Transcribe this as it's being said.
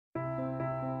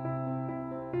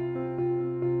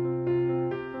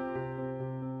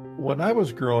When I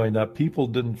was growing up, people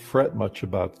didn't fret much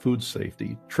about food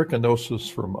safety.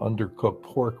 Trichinosis from undercooked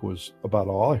pork was about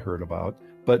all I heard about.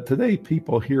 But today,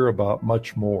 people hear about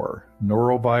much more.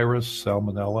 Norovirus,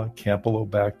 salmonella,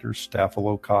 campylobacter,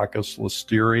 staphylococcus,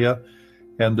 listeria,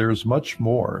 and there's much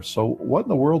more. So what in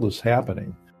the world is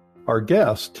happening? Our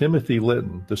guest, Timothy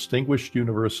Lytton, Distinguished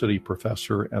University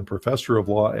Professor and Professor of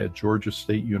Law at Georgia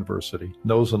State University,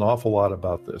 knows an awful lot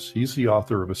about this. He's the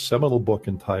author of a seminal book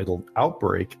entitled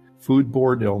Outbreak,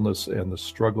 Foodborne Illness and the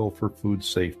Struggle for Food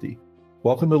Safety.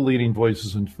 Welcome to the Leading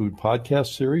Voices in Food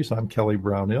podcast series. I'm Kelly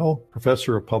Brownell,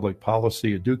 Professor of Public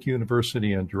Policy at Duke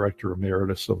University and Director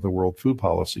Emeritus of the World Food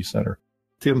Policy Center.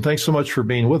 Tim, thanks so much for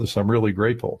being with us. I'm really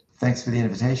grateful. Thanks for the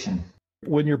invitation.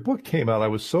 When your book came out, I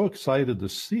was so excited to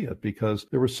see it because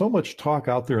there was so much talk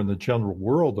out there in the general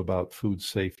world about food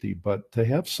safety, but to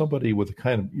have somebody with a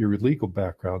kind of your legal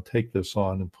background take this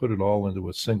on and put it all into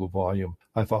a single volume,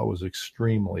 I thought was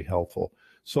extremely helpful.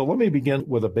 So let me begin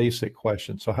with a basic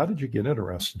question. So how did you get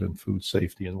interested in food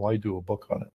safety and why do a book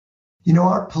on it? You know,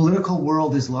 our political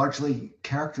world is largely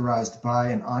characterized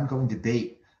by an ongoing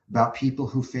debate about people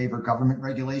who favor government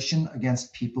regulation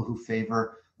against people who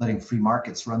favor letting free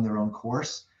markets run their own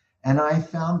course. And I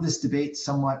found this debate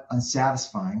somewhat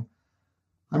unsatisfying.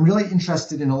 I'm really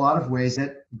interested in a lot of ways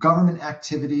that government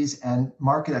activities and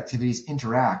market activities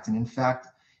interact. And in fact,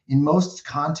 in most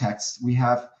contexts, we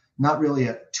have not really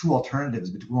two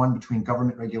alternatives, one between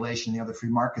government regulation and the other free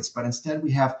markets, but instead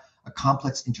we have a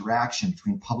complex interaction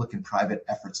between public and private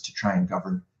efforts to try and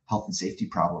govern health and safety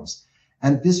problems.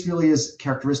 And this really is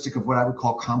characteristic of what I would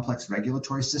call complex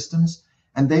regulatory systems.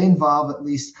 And they involve at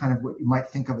least kind of what you might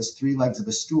think of as three legs of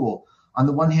a stool. On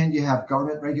the one hand, you have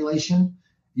government regulation,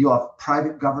 you have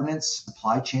private governance,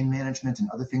 supply chain management, and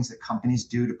other things that companies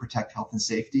do to protect health and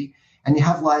safety. And you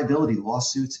have liability,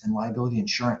 lawsuits, and liability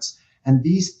insurance. And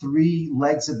these three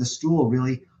legs of the stool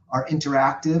really are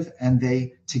interactive, and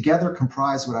they together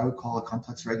comprise what I would call a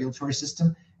complex regulatory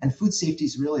system. And food safety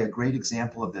is really a great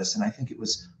example of this. And I think it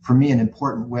was, for me, an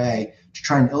important way to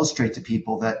try and illustrate to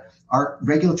people that our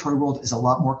regulatory world is a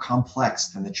lot more complex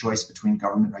than the choice between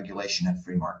government regulation and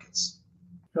free markets.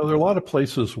 Now, there are a lot of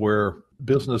places where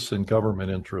business and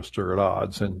government interests are at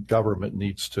odds, and government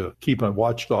needs to keep a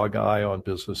watchdog eye on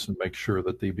business and make sure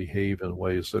that they behave in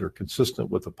ways that are consistent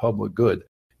with the public good.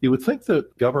 You would think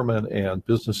that government and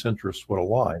business interests would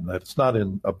align, that it's not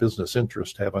in a business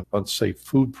interest to have an unsafe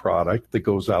food product that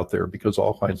goes out there because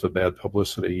all kinds of bad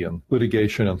publicity and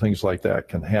litigation and things like that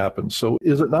can happen. So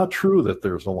is it not true that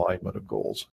there's alignment of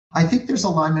goals? I think there's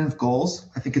alignment of goals.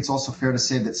 I think it's also fair to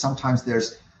say that sometimes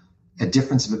there's a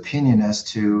difference of opinion as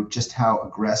to just how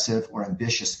aggressive or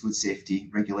ambitious food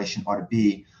safety regulation ought to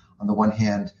be. On the one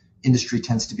hand, industry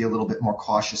tends to be a little bit more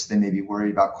cautious. They may be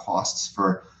worried about costs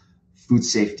for food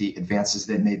safety advances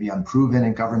that may be unproven,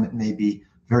 and government may be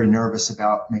very nervous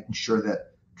about making sure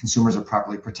that consumers are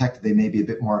properly protected. They may be a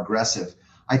bit more aggressive.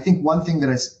 I think one thing that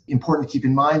is important to keep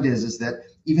in mind is that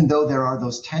even though there are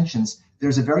those tensions,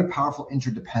 there's a very powerful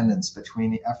interdependence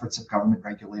between the efforts of government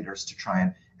regulators to try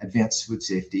and advance food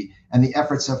safety and the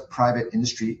efforts of private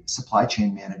industry supply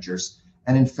chain managers.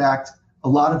 And in fact, a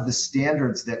lot of the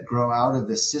standards that grow out of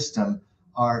this system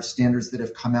are standards that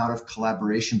have come out of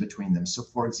collaboration between them. So,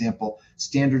 for example,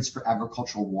 standards for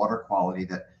agricultural water quality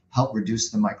that help reduce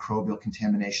the microbial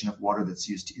contamination of water that's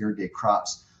used to irrigate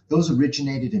crops. Those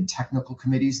originated in technical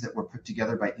committees that were put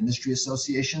together by industry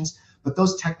associations, but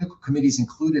those technical committees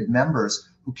included members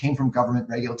who came from government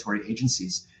regulatory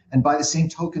agencies. And by the same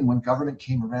token, when government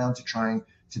came around to trying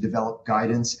to develop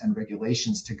guidance and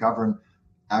regulations to govern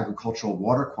agricultural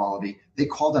water quality, they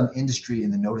called on industry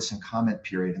in the notice and comment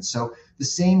period. And so the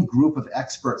same group of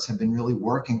experts have been really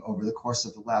working over the course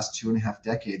of the last 2.5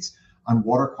 decades on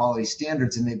water quality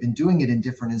standards, and they've been doing it in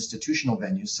different institutional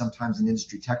venues, sometimes in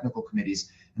industry technical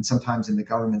committees, and sometimes in the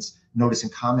government's notice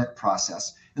and comment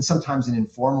process, and sometimes in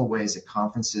informal ways at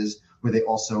conferences where they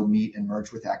also meet and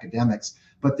merge with academics.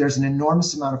 But there's an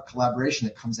enormous amount of collaboration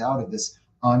that comes out of this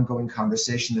ongoing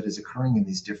conversation that is occurring in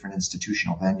these different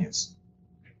institutional venues.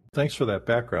 Thanks for that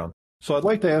background. So I'd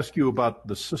like to ask you about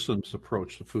the systems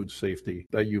approach to food safety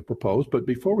that you propose. But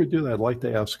before we do that, I'd like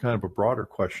to ask kind of a broader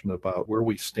question about where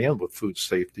we stand with food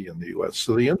safety in the U.S.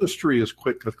 So the industry is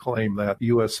quick to claim that the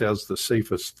U.S. has the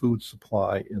safest food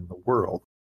supply in the world.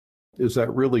 Is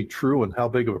that really true? And how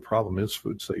big of a problem is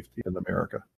food safety in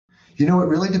America? You know, it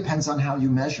really depends on how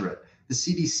you measure it. The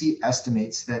CDC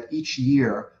estimates that each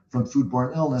year from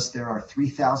foodborne illness, there are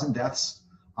 3,000 deaths,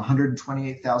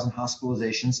 128,000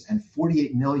 hospitalizations, and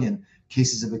 48 million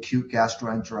cases of acute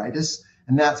gastroenteritis.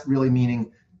 And that's really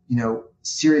meaning,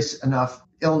 serious enough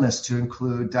illness to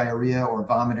include diarrhea or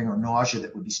vomiting or nausea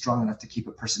that would be strong enough to keep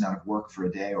a person out of work for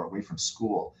a day or away from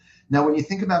school. Now, when you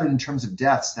think about it in terms of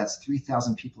deaths, that's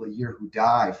 3,000 people a year who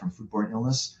die from foodborne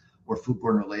illness or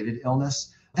foodborne-related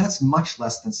illness. That's much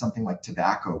less than something like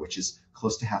tobacco, which is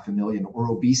close to 500,000, or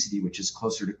obesity, which is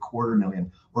closer to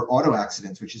 250,000, or auto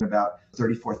accidents, which is about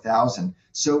 34,000.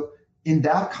 So in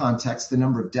that context, the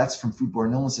number of deaths from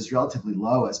foodborne illness is relatively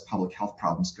low as public health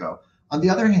problems go. On the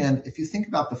other hand, if you think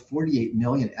about the 48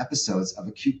 million episodes of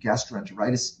acute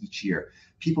gastroenteritis each year,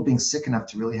 people being sick enough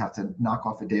to really have to knock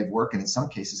off a day of work, and in some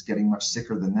cases getting much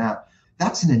sicker than that,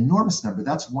 that's an enormous number.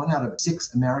 That's 1 out of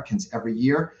 6 Americans every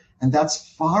year. And that's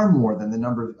far more than the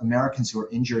number of Americans who are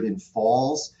injured in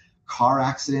falls, car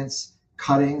accidents,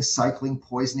 cutting, cycling,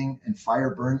 poisoning, and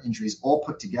fire burn injuries all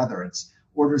put together. It's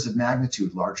orders of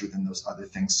magnitude larger than those other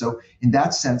things. So in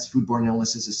that sense, foodborne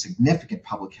illness is a significant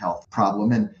public health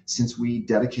problem. And since we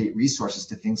dedicate resources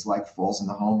to things like falls in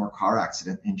the home or car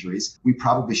accident injuries, we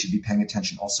probably should be paying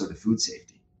attention also to food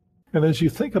safety. And as you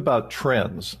think about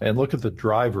trends and look at the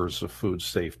drivers of food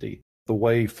safety, the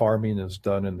way farming is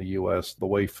done in the U.S., the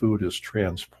way food is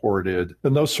transported,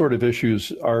 and those sort of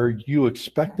issues, are you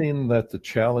expecting that the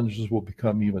challenges will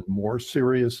become even more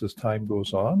serious as time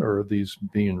goes on, or are these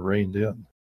being reined in?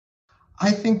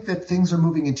 I think that things are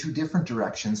moving in two different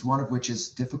directions, one of which is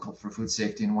difficult for food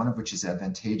safety and one of which is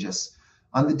advantageous.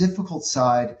 On the difficult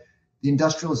side, the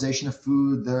industrialization of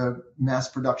food, the mass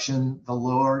production, the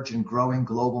large and growing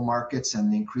global markets,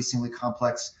 and the increasingly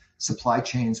complex supply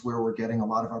chains where we're getting a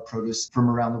lot of our produce from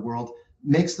around the world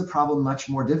makes the problem much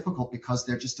more difficult because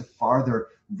they're just a farther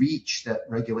reach that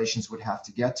regulations would have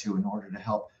to get to in order to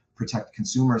help protect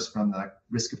consumers from the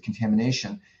risk of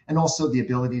contamination. And also the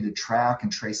ability to track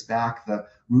and trace back the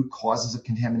root causes of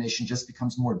contamination just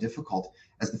becomes more difficult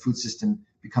as the food system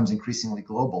becomes increasingly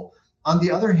global. On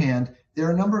the other hand, there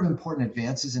are a number of important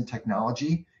advances in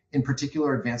technology, in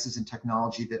particular advances in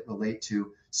technology that relate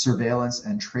to surveillance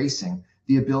and tracing,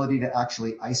 the ability to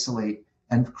actually isolate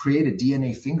and create a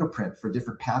DNA fingerprint for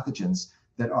different pathogens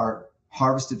that are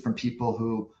harvested from people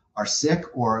who are sick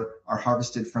or are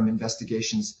harvested from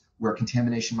investigations where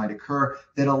contamination might occur,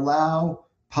 that allow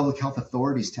public health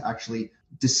authorities to actually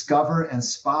discover and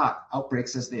spot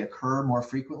outbreaks as they occur more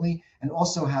frequently, and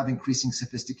also have increasing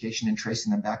sophistication in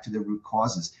tracing them back to their root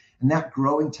causes. And that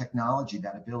growing technology,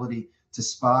 that ability to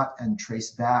spot and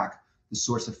trace back the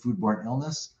source of foodborne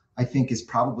illness, I think is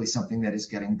probably something that is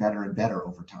getting better and better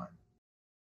over time.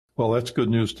 Well, that's good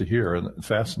news to hear, and a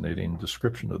fascinating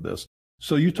description of this.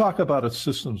 So you talk about a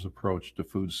systems approach to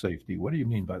food safety. What do you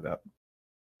mean by that?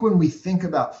 When we think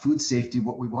about food safety,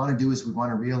 what we want to do is we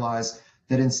want to realize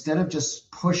that instead of just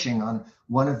pushing on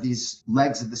one of these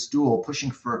legs of the stool,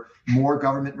 pushing for more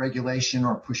government regulation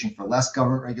or pushing for less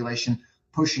government regulation,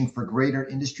 pushing for greater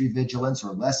industry vigilance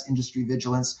or less industry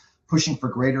vigilance, pushing for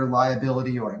greater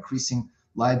liability or increasing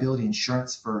liability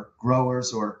insurance for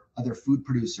growers or other food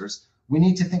producers, we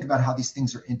need to think about how these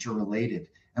things are interrelated.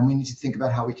 And we need to think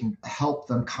about how we can help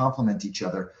them complement each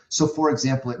other. So, for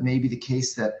example, it may be the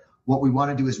case that what we want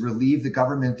to do is relieve the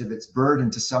government of its burden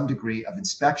to some degree of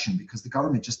inspection, because the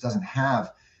government just doesn't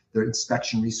have the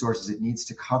inspection resources it needs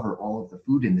to cover all of the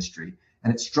food industry,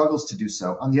 and it struggles to do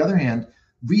so. On the other hand,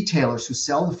 retailers who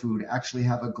sell the food actually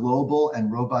have a global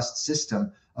and robust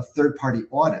system of third-party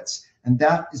audits, and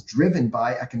that is driven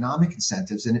by economic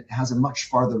incentives, and it has a much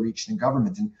farther reach than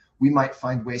government. And we might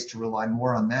find ways to rely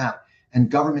more on that. And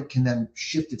government can then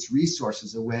shift its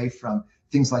resources away from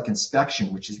things like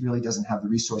inspection, which really doesn't have the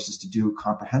resources to do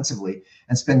comprehensively,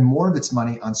 and spend more of its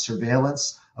money on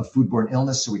surveillance of foodborne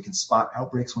illness so we can spot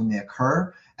outbreaks when they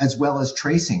occur, as well as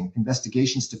tracing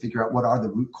investigations to figure out what are the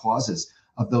root causes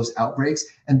of those outbreaks.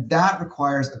 And that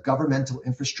requires a governmental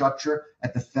infrastructure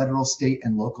at the federal, state,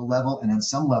 and local level, and on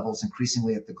some levels,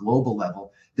 increasingly at the global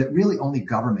level, that really only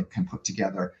government can put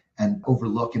together and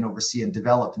overlook and oversee and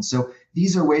develop. And so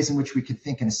these are ways in which we could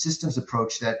think in a systems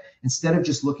approach that instead of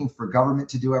just looking for government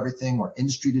to do everything or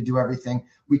industry to do everything,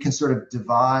 we can sort of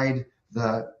divide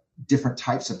the different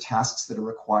types of tasks that are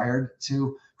required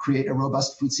to create a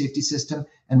robust food safety system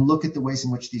and look at the ways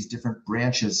in which these different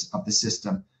branches of the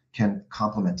system can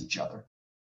complement each other.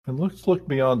 And let's look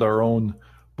beyond our own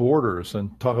borders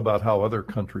and talk about how other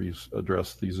countries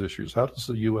address these issues. How does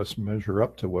the U.S. measure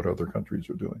up to what other countries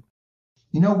are doing?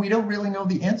 You know, we don't really know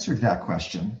the answer to that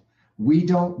question. We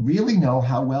don't really know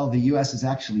how well the U.S. is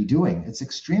actually doing. It's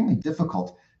extremely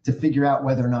difficult to figure out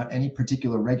whether or not any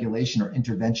particular regulation or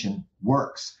intervention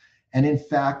works. And in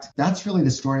fact, that's really the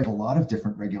story of a lot of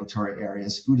different regulatory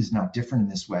areas. Food is not different in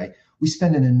this way. We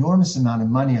spend an enormous amount of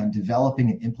money on developing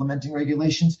and implementing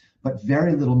regulations, but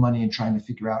very little money in trying to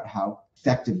figure out how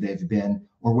effective they've been,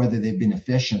 or whether they've been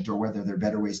efficient, or whether there are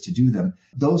better ways to do them.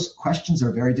 Those questions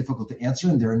are very difficult to answer,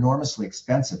 and they're enormously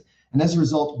expensive. And as a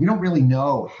result, we don't really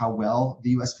know how well the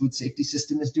US food safety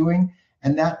system is doing.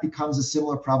 And that becomes a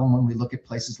similar problem when we look at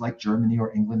places like Germany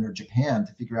or England or Japan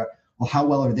to figure out, well, how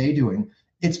well are they doing?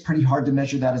 It's pretty hard to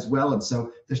measure that as well. And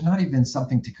so there's not even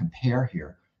something to compare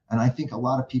here. And I think a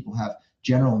lot of people have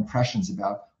general impressions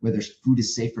about whether food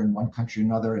is safer in one country or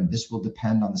another, and this will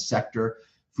depend on the sector.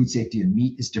 Food safety in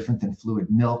meat is different than fluid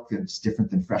milk. It's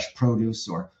different than fresh produce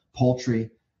or poultry.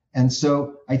 And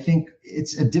so I think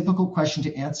it's a difficult question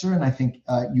to answer. And I think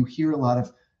you hear a lot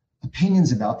of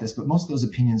opinions about this, but most of those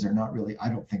opinions are not really, I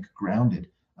don't think, grounded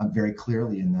very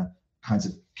clearly in the kinds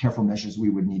of careful measures we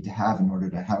would need to have in order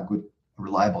to have a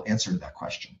reliable answer to that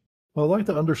question. Well, I'd like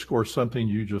to underscore something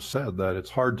you just said, that it's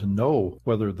hard to know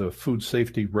whether the food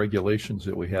safety regulations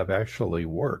that we have actually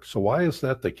work. So why is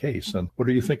that the case? And what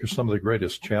do you think are some of the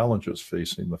greatest challenges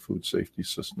facing the food safety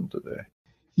system today?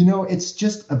 You know, it's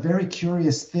just a very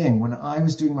curious thing. When I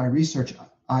was doing my research,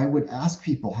 I would ask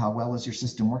people, how well is your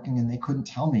system working? And they couldn't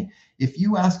tell me. If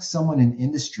you ask someone in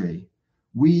industry,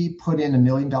 we put in $1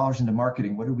 million into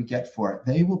marketing, what do we get for it?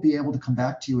 They will be able to come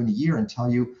back to you in a year and tell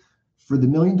you, for the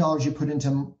 $1 million you put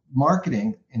into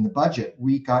marketing in the budget,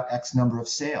 we got X number of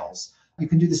sales. You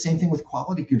can do the same thing with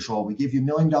quality control. We give you $1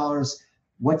 million.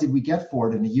 What did we get for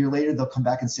it? And a year later, they'll come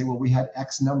back and say, well, we had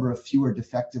X number of fewer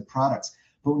defective products.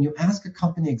 But when you ask a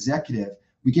company executive,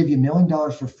 we give you $1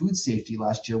 million for food safety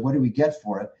last year, what do we get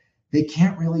for it? They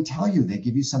can't really tell you. They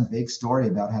give you some vague story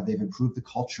about how they've improved the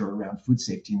culture around food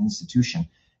safety in the institution.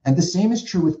 And the same is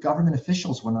true with government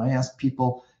officials. When I ask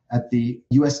people at the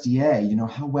USDA,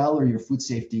 how well are your food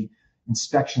safety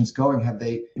inspections going? Have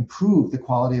they improved the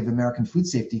quality of American food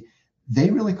safety?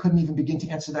 They really couldn't even begin to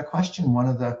answer that question. One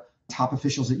of the top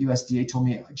officials at USDA told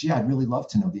me, gee, I'd really love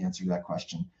to know the answer to that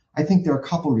question. I think there are a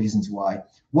couple reasons why.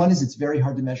 One is it's very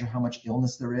hard to measure how much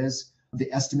illness there is. The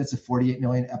estimates of 48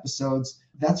 million episodes,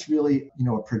 that's really,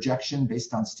 a projection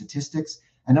based on statistics.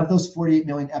 And of those 48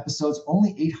 million episodes,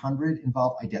 only 800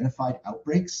 involve identified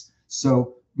outbreaks.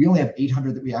 So we only have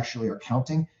 800 that we actually are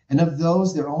counting. And of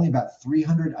those, there are only about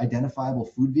 300 identifiable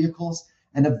food vehicles.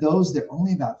 And of those, there are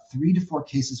only about 3 to 4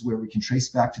 cases where we can trace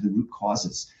back to the root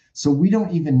causes. So we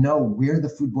don't even know where the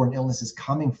foodborne illness is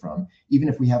coming from, even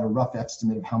if we have a rough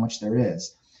estimate of how much there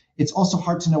is. It's also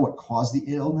hard to know what caused the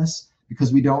illness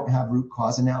because we don't have root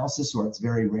cause analysis, or it's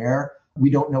very rare. We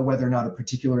don't know whether or not a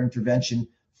particular intervention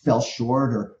fell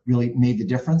short or really made the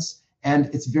difference. And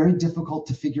it's very difficult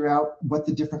to figure out what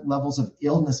the different levels of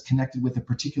illness connected with a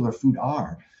particular food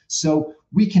are. So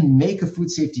we can make a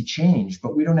food safety change,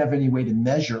 but we don't have any way to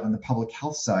measure on the public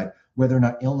health side whether or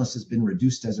not illness has been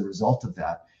reduced as a result of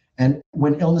that. And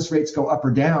when illness rates go up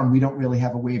or down, we don't really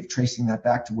have a way of tracing that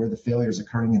back to where the failure is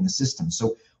occurring in the system.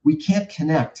 So we can't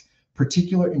connect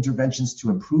particular interventions to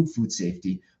improve food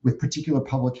safety with particular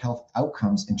public health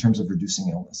outcomes in terms of reducing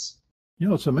illness.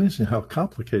 It's amazing how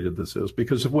complicated this is,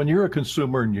 because when you're a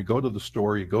consumer and you go to the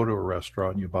store, you go to a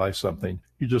restaurant, you buy something,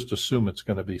 you just assume it's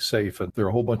going to be safe. And there are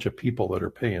a whole bunch of people that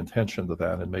are paying attention to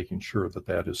that and making sure that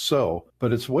that is so.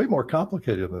 But it's way more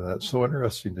complicated than that. It's so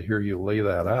interesting to hear you lay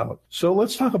that out. So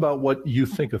let's talk about what you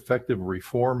think effective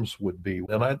reforms would be.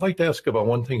 And I'd like to ask about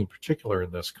one thing in particular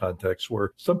in this context,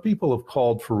 where some people have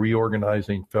called for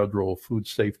reorganizing federal food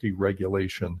safety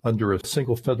regulation under a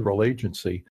single federal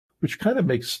agency, which kind of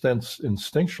makes sense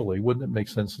instinctually. Wouldn't it make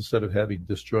sense, instead of having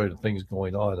disjointed things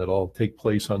going on, that all take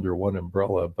place under one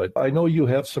umbrella? But I know you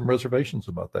have some reservations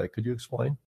about that. Could you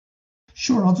explain?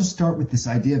 Sure. I'll just start with this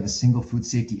idea of a single food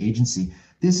safety agency.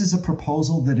 This is a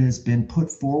proposal that has been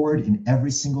put forward in every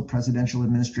single presidential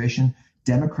administration,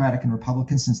 Democratic and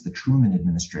Republican, since the Truman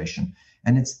administration.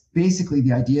 And it's basically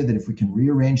the idea that if we can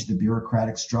rearrange the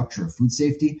bureaucratic structure of food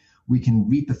safety, we can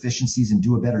reap efficiencies and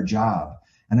do a better job.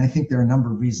 And I think there are a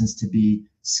number of reasons to be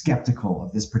skeptical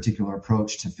of this particular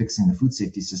approach to fixing the food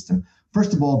safety system.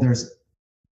 First of all, there's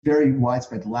very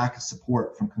widespread lack of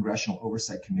support from congressional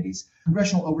oversight committees.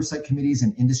 Congressional oversight committees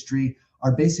and industry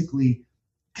are basically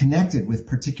connected with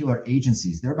particular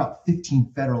agencies. There are about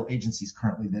 15 federal agencies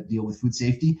currently that deal with food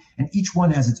safety, and each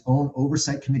one has its own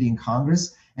oversight committee in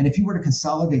Congress. And if you were to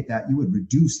consolidate that, you would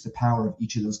reduce the power of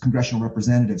each of those congressional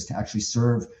representatives to actually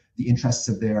serve the interests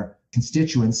of their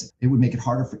constituents. It would make it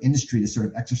harder for industry to sort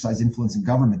of exercise influence in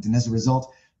government. And as a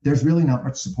result, there's really not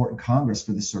much support in Congress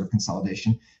for this sort of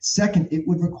consolidation. Second, it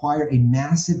would require a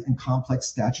massive and complex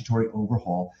statutory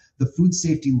overhaul. The food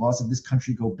safety laws of this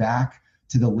country go back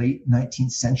to the late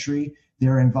 19th century.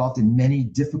 They're involved in many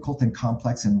difficult and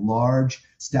complex and large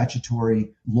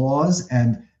statutory laws,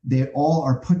 and They all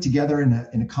are put together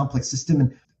in a complex system.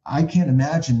 And I can't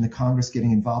imagine the Congress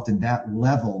getting involved in that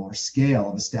level or scale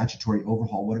of a statutory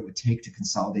overhaul, what it would take to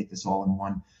consolidate this all in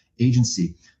one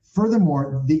agency.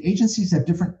 Furthermore, the agencies have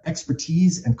different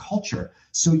expertise and culture.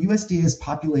 So USDA is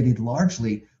populated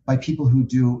largely by people who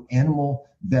do animal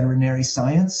veterinary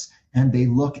science, and they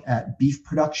look at beef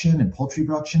production and poultry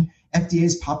production. FDA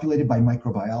is populated by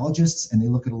microbiologists, and they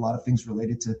look at a lot of things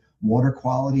related to water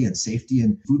quality and safety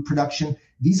and food production.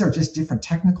 These are just different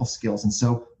technical skills, and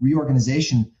so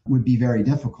reorganization would be very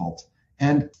difficult.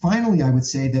 And finally, I would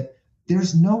say that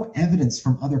there's no evidence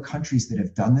from other countries that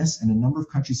have done this, and a number of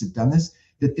countries have done this,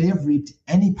 that they have reaped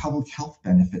any public health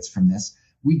benefits from this.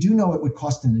 We do know it would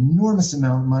cost an enormous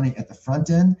amount of money at the front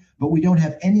end, but we don't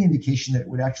have any indication that it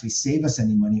would actually save us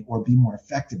any money or be more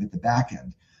effective at the back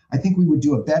end. I think we would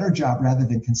do a better job, rather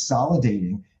than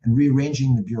consolidating and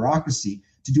rearranging the bureaucracy,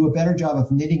 to do a better job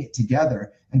of knitting it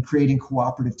together and creating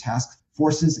cooperative task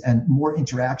forces and more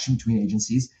interaction between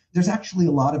agencies. There's actually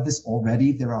a lot of this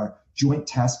already. There are joint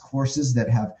task forces that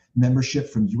have membership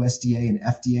from USDA and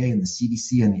FDA and the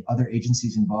CDC and the other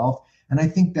agencies involved. And I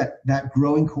think that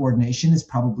growing coordination is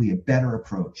probably a better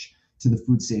approach to the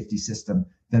food safety system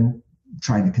than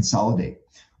trying to consolidate.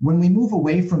 When we move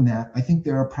away from that, I think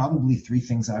there are probably three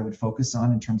things I would focus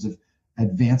on in terms of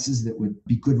advances that would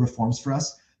be good reforms for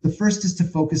us. The first is to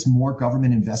focus more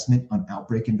government investment on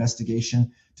outbreak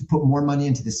investigation, to put more money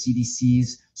into the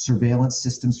CDC's surveillance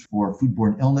systems for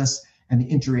foodborne illness and the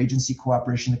interagency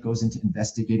cooperation that goes into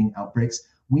investigating outbreaks.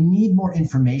 We need more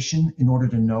information in order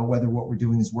to know whether what we're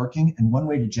doing is working. And one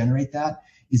way to generate that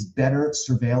is better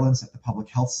surveillance at the public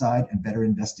health side and better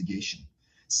investigation.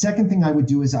 Second thing I would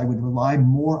do is I would rely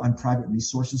more on private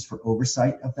resources for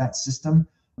oversight of that system.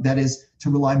 That is, to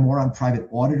rely more on private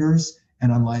auditors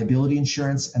and on liability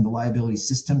insurance and the liability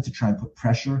system to try and put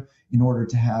pressure in order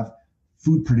to have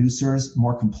food producers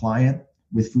more compliant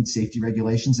with food safety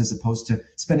regulations, as opposed to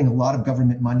spending a lot of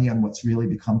government money on what's really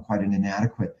become quite an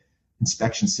inadequate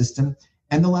inspection system.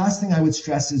 And the last thing I would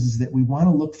stress is that we want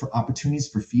to look for opportunities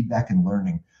for feedback and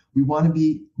learning. We want to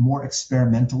be more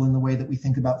experimental in the way that we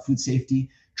think about food safety,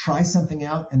 try something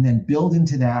out, and then build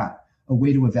into that a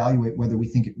way to evaluate whether we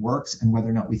think it works and whether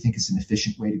or not we think it's an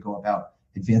efficient way to go about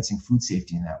advancing food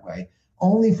safety in that way.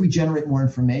 Only if we generate more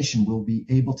information will we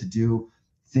be able to do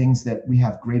things that we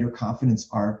have greater confidence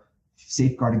are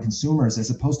safeguarding consumers, as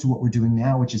opposed to what we're doing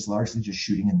now, which is largely just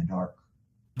shooting in the dark.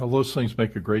 Well, those things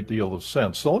make a great deal of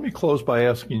sense. So let me close by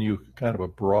asking you kind of a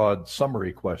broad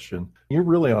summary question. You're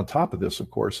really on top of this,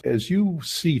 of course. As you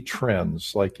see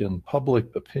trends, like in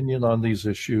public opinion on these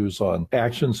issues, on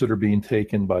actions that are being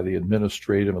taken by the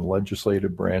administrative and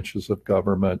legislative branches of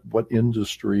government, what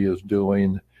industry is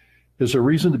doing, is there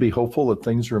reason to be hopeful that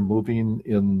things are moving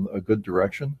in a good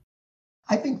direction?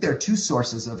 I think there are two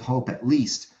sources of hope, at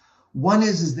least. One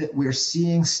is that we're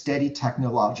seeing steady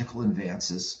technological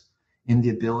advances in the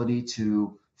ability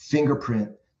to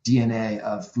fingerprint DNA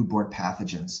of foodborne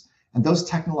pathogens. And those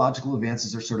technological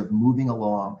advances are sort of moving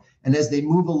along. And as they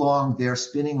move along, they're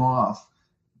spinning off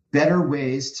better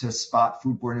ways to spot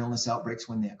foodborne illness outbreaks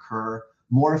when they occur,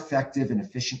 more effective and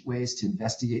efficient ways to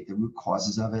investigate the root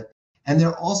causes of it. And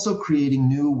they're also creating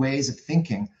new ways of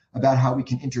thinking about how we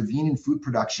can intervene in food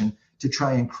production to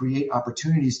try and create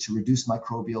opportunities to reduce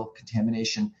microbial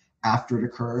contamination after it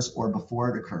occurs or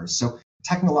before it occurs. So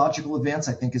technological advance,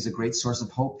 I think, is a great source of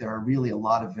hope. There are really a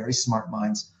lot of very smart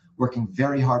minds working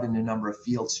very hard in a number of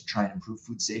fields to try and improve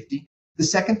food safety. The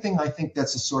second thing I think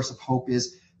that's a source of hope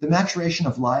is the maturation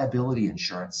of liability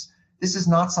insurance. This is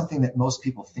not something that most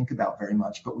people think about very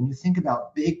much, but when you think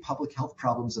about big public health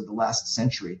problems of the last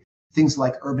century, things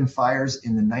like urban fires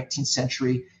in the 19th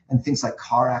century and things like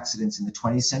car accidents in the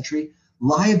 20th century,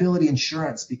 liability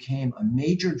insurance became a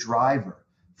major driver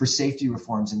for safety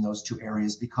reforms in those two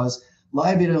areas, because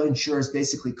liability insurers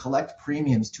basically collect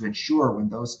premiums to insure when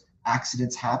those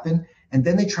accidents happen, and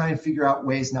then they try and figure out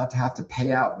ways not to have to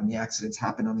pay out when the accidents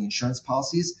happen on the insurance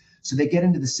policies. So they get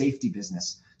into the safety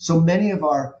business. So many of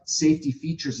our safety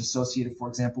features associated, for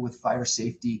example, with fire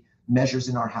safety measures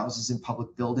in our houses and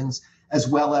public buildings, as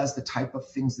well as the type of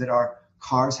things that our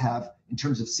cars have in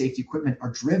terms of safety equipment,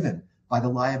 are driven by the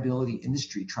liability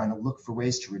industry trying to look for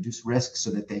ways to reduce risk so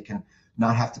that they can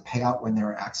not have to pay out when there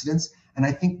are accidents. And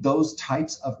I think those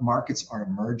types of markets are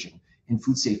emerging in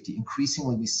food safety.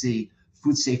 Increasingly, we see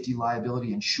food safety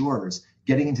liability insurers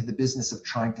getting into the business of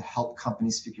trying to help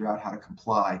companies figure out how to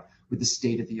comply with the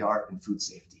state of the art in food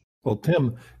safety. Well,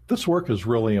 Tim, this work is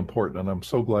really important, and I'm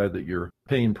so glad that you're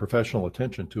paying professional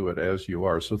attention to it as you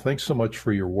are. So thanks so much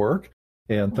for your work,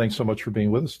 and thanks so much for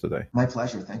being with us today. My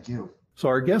pleasure. Thank you. So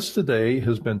our guest today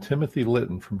has been Timothy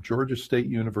Lytton from Georgia State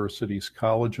University's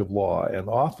College of Law and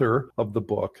author of the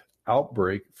book,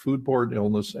 Outbreak, Foodborne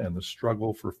Illness and the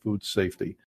Struggle for Food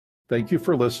Safety. Thank you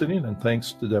for listening, and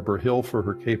thanks to Deborah Hill for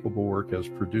her capable work as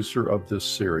producer of this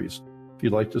series. If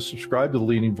you'd like to subscribe to the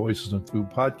Leading Voices in Food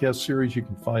podcast series, you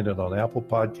can find it on Apple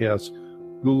Podcasts,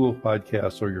 Google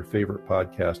Podcasts, or your favorite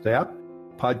podcast app.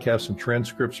 Podcasts and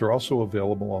transcripts are also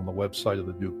available on the website of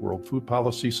the Duke World Food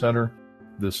Policy Center.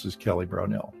 This is Kelly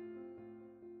Brownell.